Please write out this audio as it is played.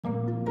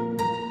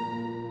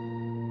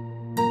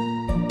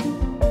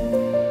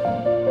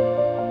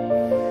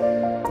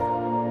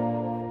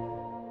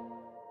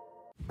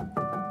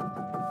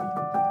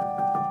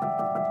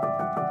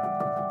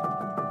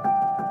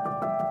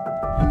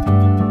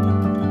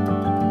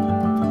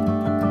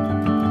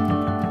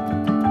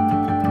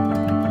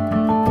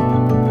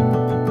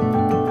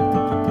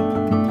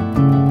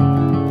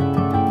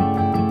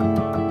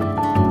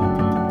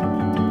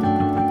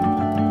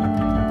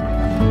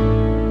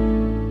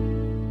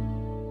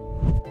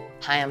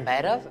Hi, I'm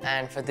Bhairav,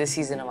 and for this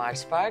season of Art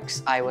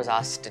Sparks, I was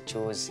asked to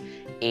choose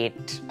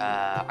 8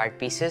 art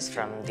pieces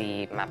from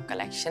the map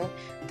collection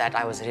that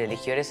I was really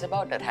curious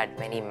about or had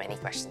many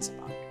questions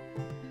about.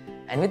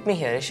 And with me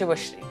here is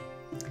Shubhashri.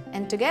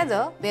 And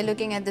together, we're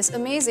looking at this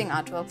amazing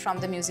artwork from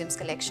the museum's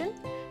collection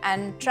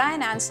and try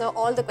and answer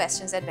all the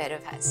questions that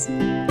Bhairavv has.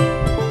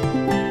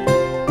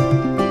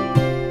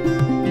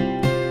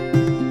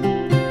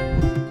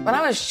 When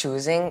I was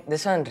choosing,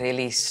 this one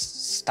really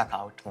stuck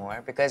out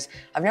more because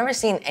I've never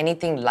seen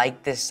anything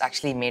like this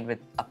actually made with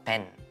a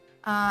pen.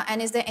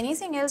 And is there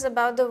anything else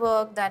about the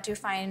work that you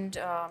find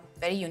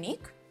very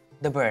unique?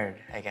 The bird,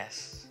 I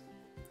guess.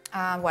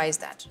 Why is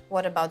that?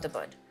 What about the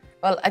bird?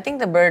 Well, I think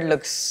the bird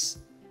looks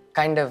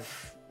kind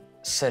of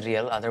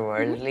surreal,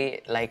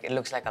 otherworldly, like it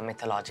looks like a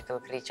mythological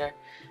creature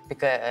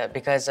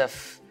because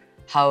of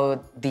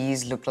how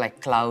these look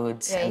like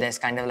clouds, right. And there's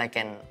kind of like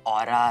an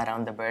aura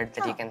around the bird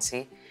that you can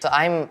see. So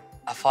I'm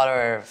a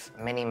follower of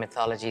many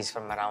mythologies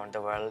from around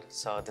the world,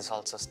 so this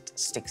also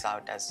sticks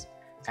out as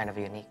kind of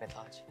a unique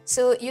mythology.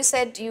 So you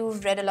said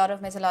you've read a lot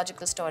of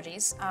mythological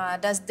stories.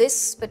 Does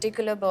this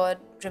particular bird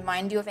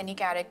remind you of any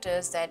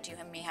characters that you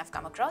may have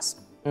come across?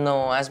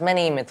 No, as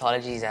many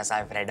mythologies as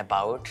I've read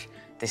about,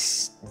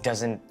 this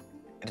doesn't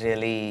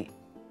really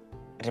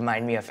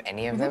remind me of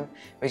any of them,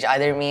 which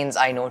either means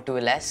I know too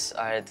less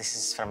or this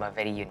is from a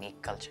very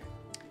unique culture.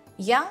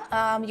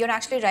 Yeah, you're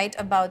actually right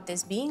about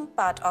this being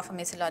part of a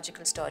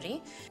mythological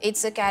story.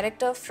 It's a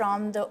character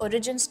from the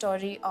origin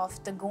story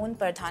of the Gond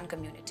Pradhan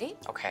community.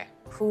 Okay.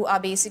 Who are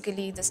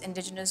basically this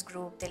indigenous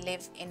group. They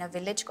live in a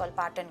village called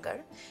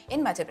Patangarh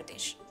in Madhya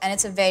Pradesh. And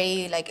it's a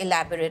very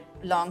elaborate,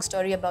 long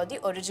story about the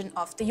origin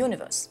of the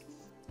universe.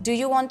 Do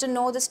you want to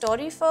know the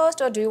story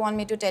first, or do you want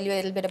me to tell you a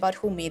little bit about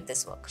who made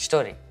this work?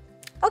 Story.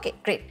 Okay,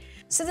 great.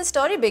 So the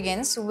story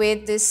begins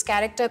with this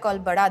character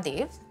called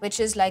Bhairavv, which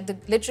is like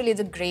literally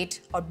the great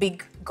or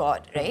big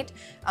god, right?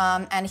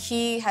 And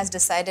he has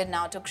decided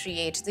now to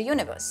create the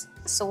universe.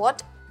 So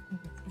what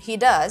he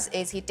does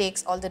is he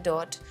takes all the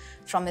dirt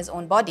from his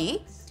own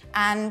body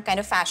and kind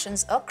of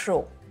fashions a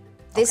crow.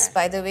 This,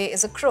 by the way,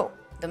 is a crow,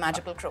 the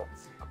magical crow.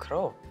 A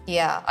crow?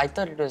 Yeah. I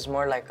thought it was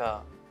more like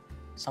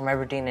somewhere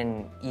between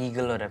an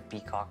eagle or a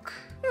peacock.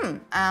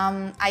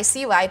 I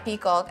see why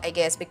peacock, I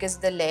guess, because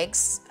the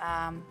legs.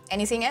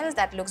 Anything else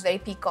that looks very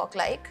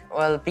peacock-like?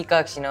 Well,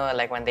 peacocks,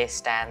 like when they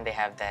stand, they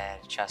have their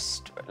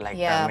chest, like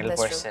the middle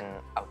portion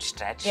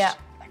outstretched,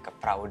 like a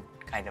proud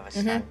kind of a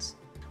stance.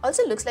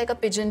 Also looks like a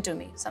pigeon to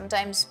me.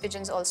 Sometimes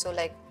pigeons also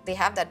they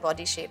have that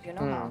body shape,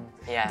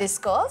 this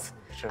curve.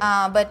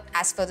 But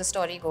as for the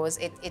story goes,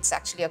 it's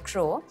actually a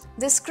crow.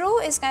 This crow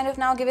is kind of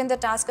now given the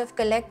task of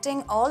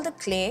collecting all the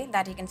clay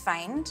that he can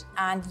find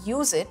and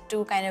use it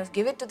to kind of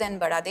give it to then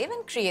Bhairavv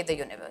and create the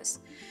universe.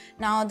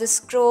 Now this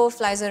crow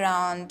flies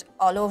around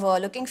all over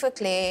looking for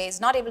clay,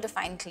 is not able to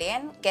find clay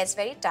and gets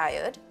very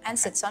tired and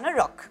sits on a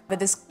rock. But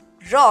this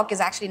rock is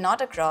actually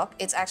not a rock,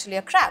 it's actually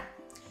a crab.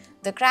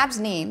 The crab's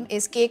name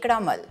is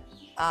Kekda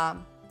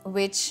Mal,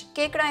 which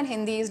Kekda in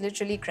Hindi is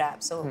literally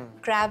crab. So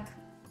crab,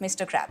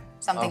 Mr. Crab,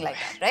 something like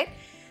that, right?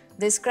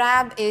 This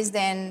crab is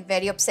then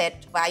very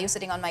upset. Why are you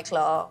sitting on my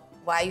claw?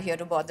 Why are you here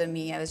to bother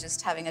me? I was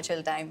just having a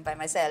chill time by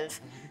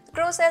myself. The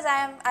crow says,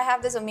 I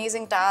have this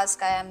amazing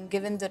task. I am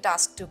given the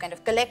task to kind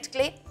of collect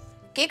clay.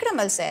 Kekda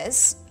Mal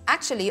says,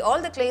 actually,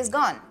 all the clay is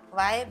gone.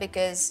 Why?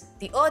 Because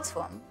the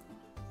earthworm,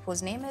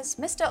 whose name is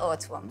Mr.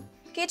 Earthworm,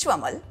 Kechwa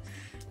Mal,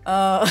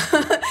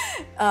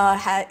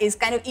 is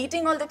kind of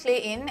eating all the clay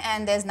in,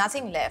 and there's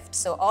nothing left.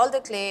 So all the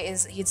clay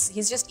is,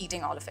 he's just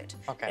eating all of it,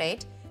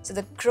 right? So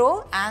the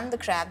crow and the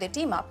crab, they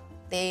team up.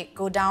 They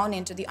go down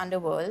into the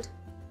underworld,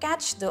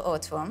 catch the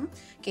earthworm,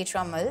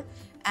 Kechwa Mal,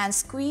 and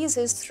squeeze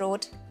his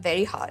throat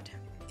very hard.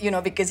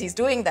 Because he's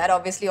doing that,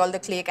 obviously all the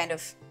clay kind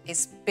of is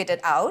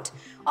spitted out.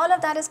 All of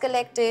that is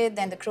collected,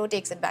 then the crow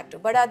takes it back to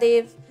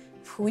Bhairavv,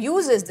 who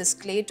uses this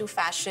clay to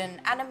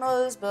fashion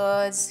animals,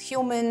 birds,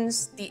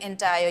 humans, the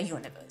entire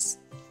universe.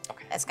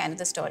 That's kind of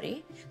the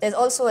story. There's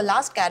also a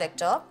last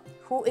character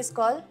who is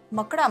called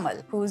Makda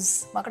Mal,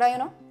 who's,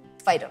 Makda,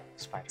 Spider.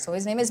 So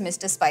his name is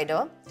Mr.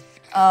 Spider.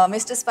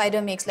 Mr.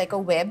 Spider makes like a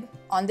web.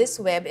 On this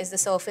web is the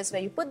surface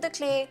where you put the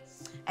clay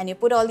and you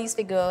put all these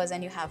figures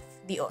and you have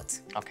the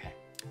earth.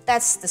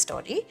 That's the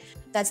story.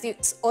 That's the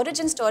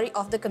origin story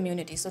of the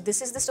community. So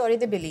this is the story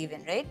they believe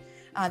in, right?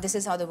 This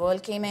is how the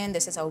world came in,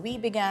 this is how we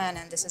began,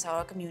 and this is how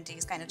our community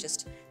is kind of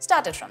just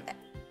started from there.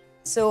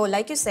 So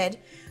like you said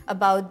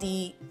about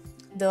the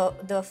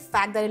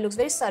fact that it looks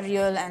very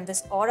surreal and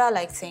this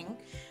aura-like thing,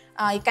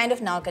 it kind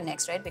of now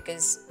connects, right?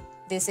 Because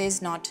this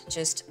is not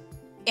just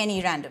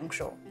any random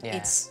crow.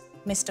 It's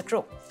Mr.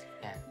 Crow.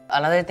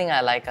 Another thing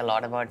I like a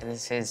lot about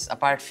this is,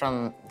 apart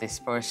from this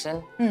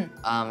person,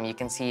 you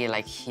can see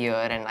here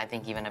and I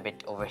think even a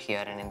bit over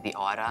here and in the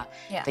aura,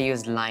 they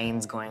use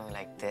lines going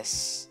like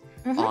this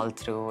all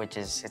through, which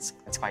is,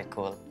 it's quite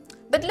cool.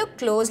 But look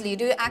closely,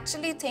 do you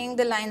actually think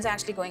the lines are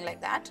actually going like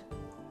that?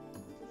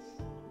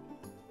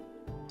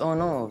 Oh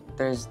no,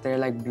 they're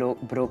like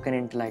broken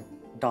into like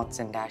dots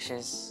and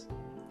dashes.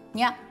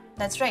 Yeah,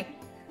 that's right.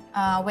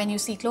 when you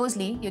see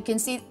closely, you can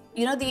see,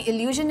 the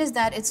illusion is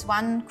that it's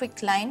one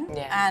quick line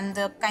and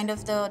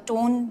the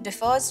tone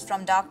differs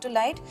from dark to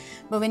light.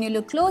 But when you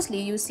look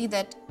closely, you see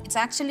that it's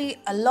actually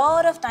a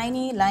lot of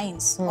tiny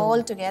lines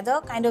all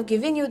together, kind of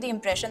giving you the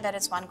impression that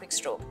it's one quick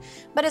stroke,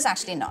 but it's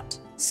actually not.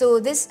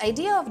 So this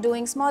idea of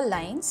doing small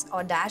lines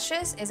or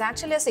dashes is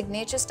actually a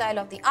signature style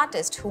of the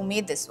artist who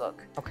made this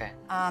work. Okay.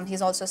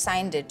 He's also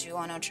signed it. Do you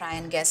want to try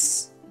and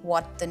guess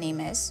what the name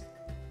is?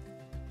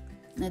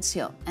 It's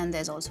here, and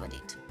there's also a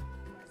date.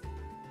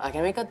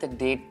 Can we got the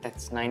date?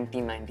 That's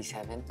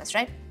 1997. That's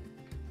right.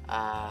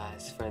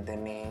 As for the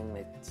name,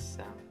 it's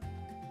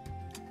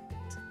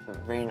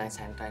very nice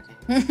handwriting.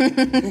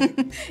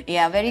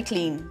 Yeah, very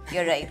clean.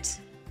 You're right.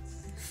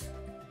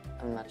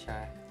 I'm not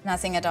sure.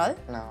 Nothing at all?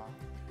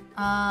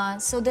 No.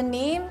 So the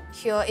name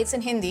here, it's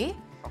in Hindi.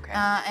 Okay.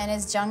 And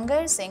it's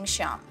Jangar Singh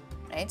Shyam,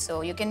 right?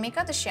 So you can make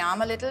out the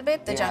Shyam a little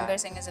bit. The Jangar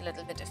Singh is a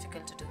little bit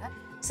difficult to do that.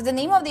 So the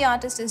name of the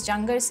artist is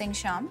Jangar Singh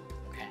Shyam.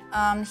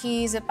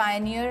 He is a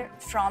pioneer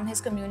from his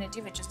community,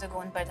 which is the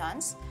Gond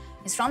Pradhans.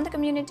 He's from the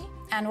community,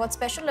 and what's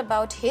special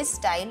about his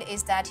style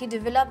is that he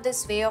developed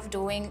this way of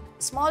doing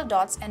small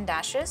dots and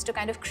dashes to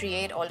kind of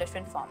create all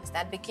different forms.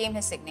 That became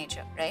his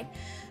signature, right?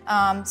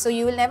 So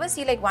you will never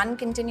see like one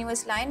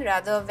continuous line,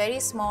 rather very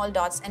small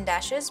dots and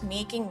dashes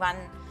making one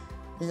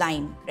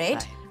line,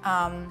 right?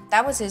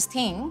 That was his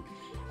thing.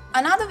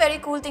 Another very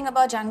cool thing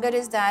about Jangar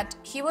is that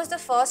he was the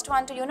first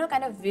one to,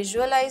 kind of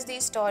visualize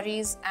these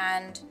stories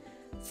and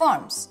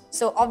forms.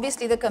 So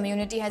obviously the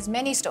community has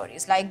many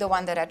stories, like the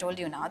one that I told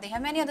you now. They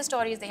have many other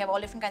stories. They have all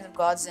different kinds of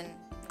gods and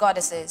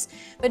goddesses,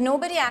 but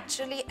nobody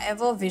actually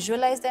ever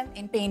visualized them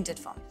in painted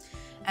form.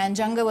 And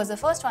Jangar was the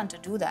first one to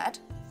do that.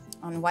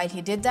 And while he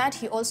did that,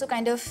 he also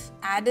kind of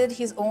added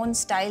his own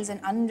styles and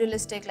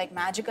unrealistic, like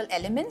magical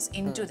elements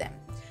into them.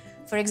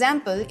 For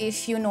example,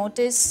 if you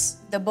notice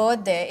the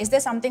bird there, is there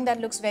something that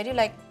looks very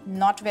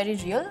not very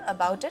real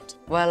about it?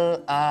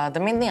 Well, the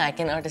main thing I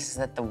can notice is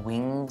that the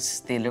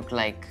wings, they look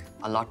like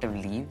a lot of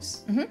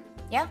leaves.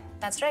 Yeah,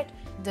 that's right.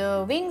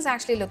 The wings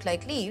actually look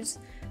like leaves.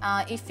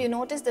 If you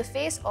notice the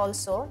face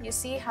also, you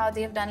see how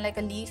they've done like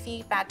a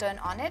leafy pattern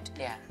on it.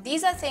 Yeah.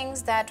 These are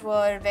things that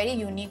were very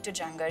unique to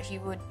Jangar. He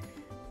would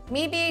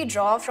maybe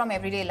draw from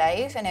everyday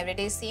life and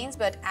everyday scenes,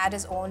 but add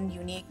his own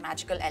unique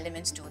magical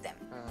elements to them.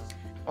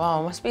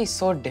 Wow, it must be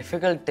so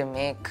difficult to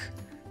make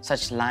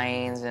such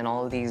lines and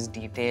all these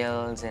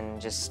details in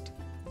just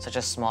such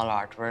a small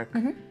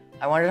artwork.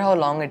 I wonder how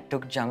long it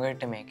took Jangar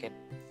to make it,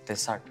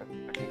 this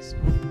artwork at least.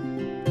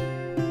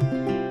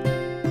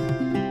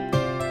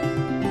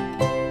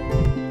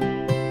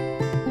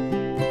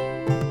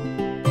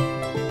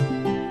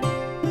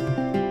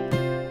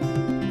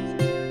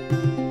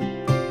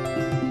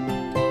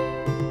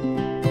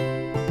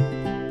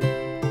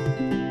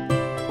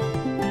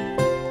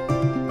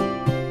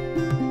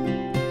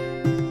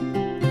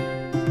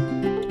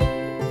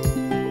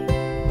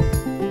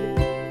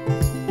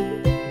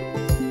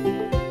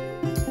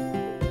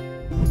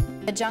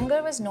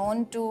 Jangar was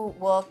known to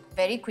work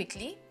very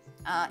quickly.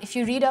 If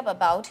you read up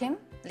about him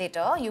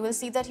later, you will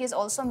see that he has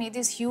also made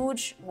these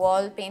huge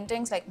wall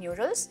paintings like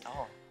murals.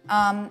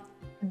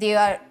 They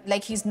are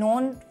like he's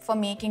known for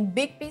making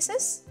big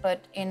pieces,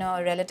 but in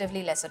a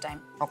relatively lesser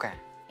time. Okay.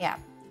 Yeah.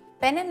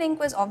 Pen and ink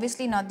was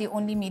obviously not the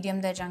only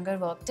medium that Jangar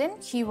worked in.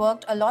 He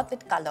worked a lot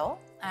with color,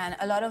 and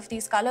a lot of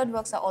these colored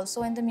works are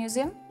also in the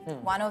museum.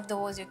 One of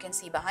those you can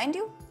see behind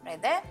you,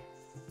 right there.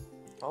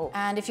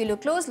 And if you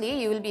look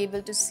closely, you will be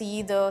able to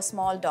see the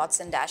small dots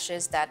and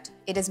dashes that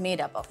it is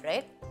made up of,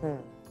 right?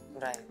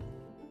 Right.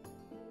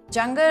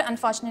 Jangar,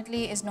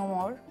 unfortunately, is no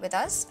more with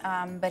us,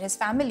 but his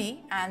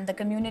family and the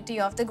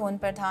community of the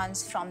Gond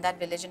Pradhans from that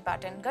village in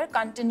Patangarh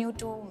continue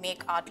to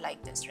make art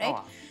like this,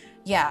 right?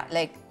 Yeah,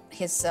 like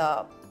his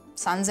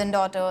sons and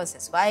daughters,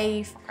 his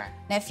wife,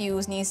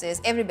 nephews,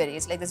 nieces, everybody.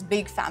 It's like this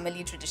big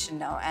family tradition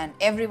now, and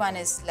everyone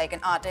is like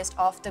an artist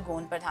of the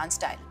Gond Pradhan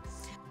style.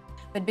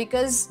 But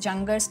because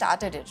Jangar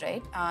started it,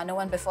 right, no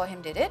one before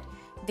him did it,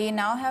 they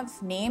now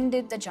have named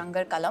it the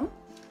Jangar Kalam,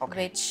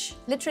 which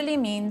literally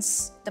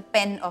means the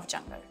pen of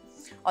Jangar,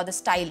 or the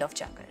style of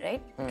Jangar,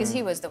 right? Because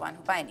he was the one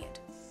who pioneered.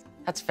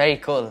 That's very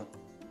cool.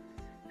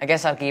 I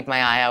guess I'll keep my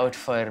eye out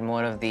for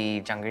more of the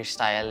Jangar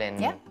style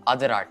in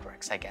other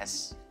artworks, I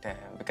guess.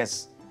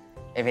 Because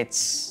if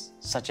it's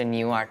such a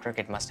new artwork,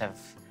 it must have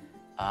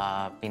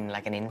been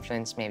like an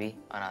influence maybe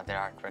on other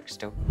artworks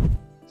too.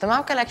 The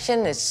map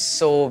collection is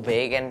so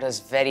big and it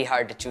was very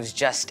hard to choose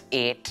just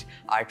 8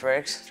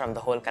 artworks from the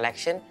whole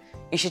collection.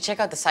 You should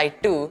check out the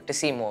site too to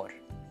see more.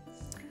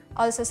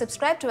 Also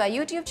subscribe to our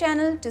YouTube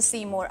channel to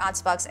see more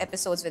ArtSparks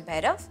episodes with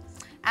Bhairavv,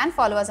 and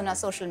follow us on our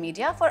social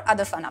media for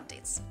other fun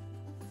updates.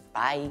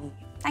 Bye.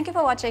 Thank you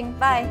for watching.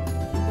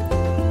 Bye.